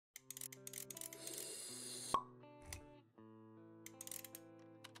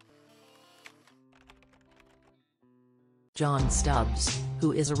John Stubbs,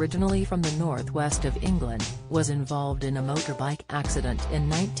 who is originally from the northwest of England, was involved in a motorbike accident in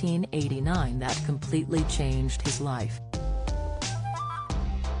 1989 that completely changed his life.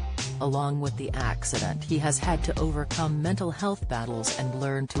 Along with the accident, he has had to overcome mental health battles and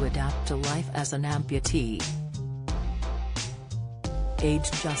learn to adapt to life as an amputee.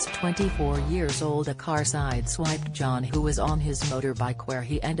 Aged just 24 years old, a car sideswiped John, who was on his motorbike, where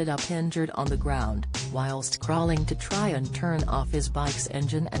he ended up injured on the ground. Whilst crawling to try and turn off his bike's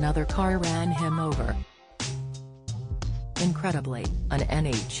engine, another car ran him over. Incredibly, an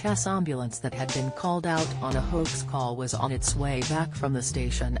NHS ambulance that had been called out on a hoax call was on its way back from the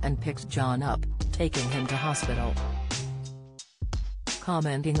station and picked John up, taking him to hospital.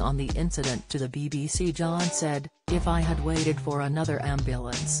 Commenting on the incident to the BBC, John said, "If I had waited for another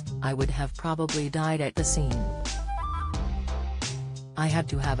ambulance, I would have probably died at the scene. I had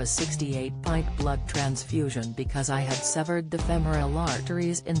to have a 68-pint blood transfusion because I had severed the femoral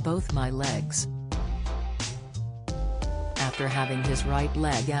arteries in both my legs." After having his right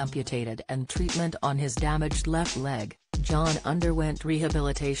leg amputated and treatment on his damaged left leg, John underwent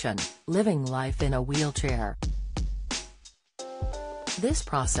rehabilitation, living life in a wheelchair. This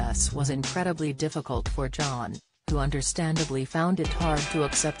process was incredibly difficult for John, who understandably found it hard to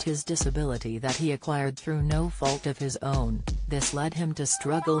accept his disability that he acquired through no fault of his own. This led him to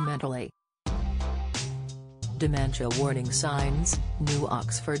struggle mentally. Dementia warning signs. New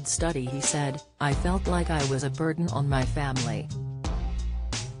Oxford study. He said, "I felt like I was a burden on my family.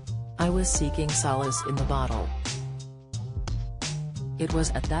 I was seeking solace in the bottle. It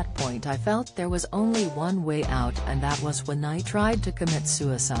was at that point I felt there was only one way out, and that was when I tried to commit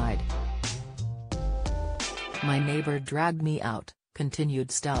suicide. My neighbor dragged me out,"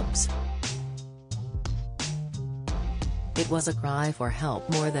 continued Stubbs. "It was a cry for help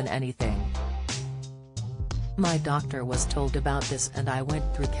more than anything. My doctor was told about this and I went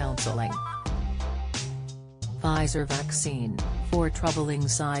through counseling. Pfizer vaccine, 4 troubling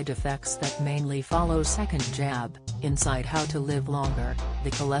side effects that mainly follow second jab. Inside How to Live Longer,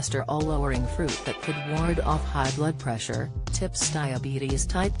 the cholesterol-lowering fruit that could ward off high blood pressure, tips diabetes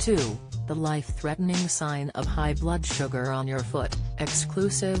type 2, the life-threatening sign of high blood sugar on your foot,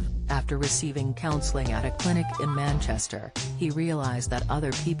 exclusive." After receiving counseling at a clinic in Manchester, he realized that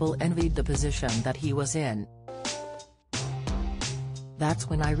other people envied the position that he was in. "That's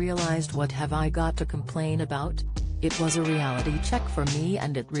when I realized, what have I got to complain about? It was a reality check for me,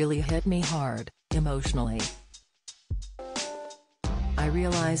 and it really hit me hard, emotionally. I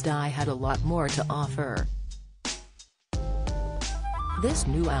realized I had a lot more to offer." This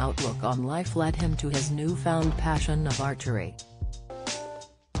new outlook on life led him to his newfound passion of archery.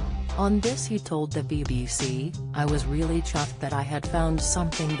 On this, he told the BBC, "I was really chuffed that I had found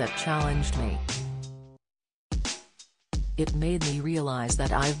something that challenged me. It made me realize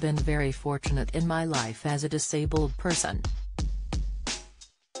that I've been very fortunate in my life as a disabled person.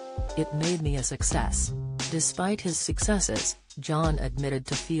 It made me a success." Despite his successes, John admitted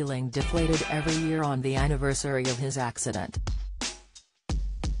to feeling deflated every year on the anniversary of his accident.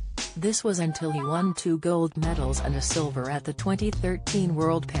 This was until he won 2 gold medals and a silver at the 2013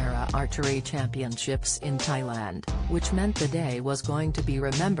 World Para-Archery Championships in Thailand, which meant the day was going to be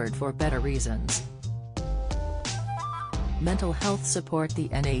remembered for better reasons. Mental health support. The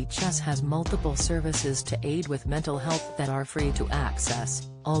NHS has multiple services to aid with mental health that are free to access,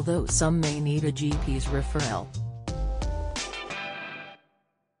 although some may need a GP's referral.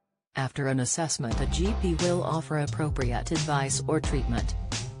 After an assessment, a GP will offer appropriate advice or treatment.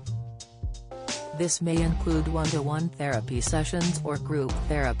 This may include one-to-one therapy sessions or group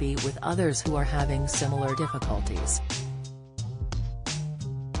therapy with others who are having similar difficulties.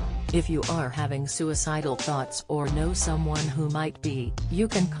 If you are having suicidal thoughts or know someone who might be, you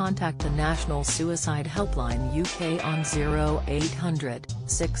can contact the National Suicide Helpline UK on 0800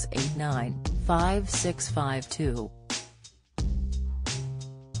 689 5652.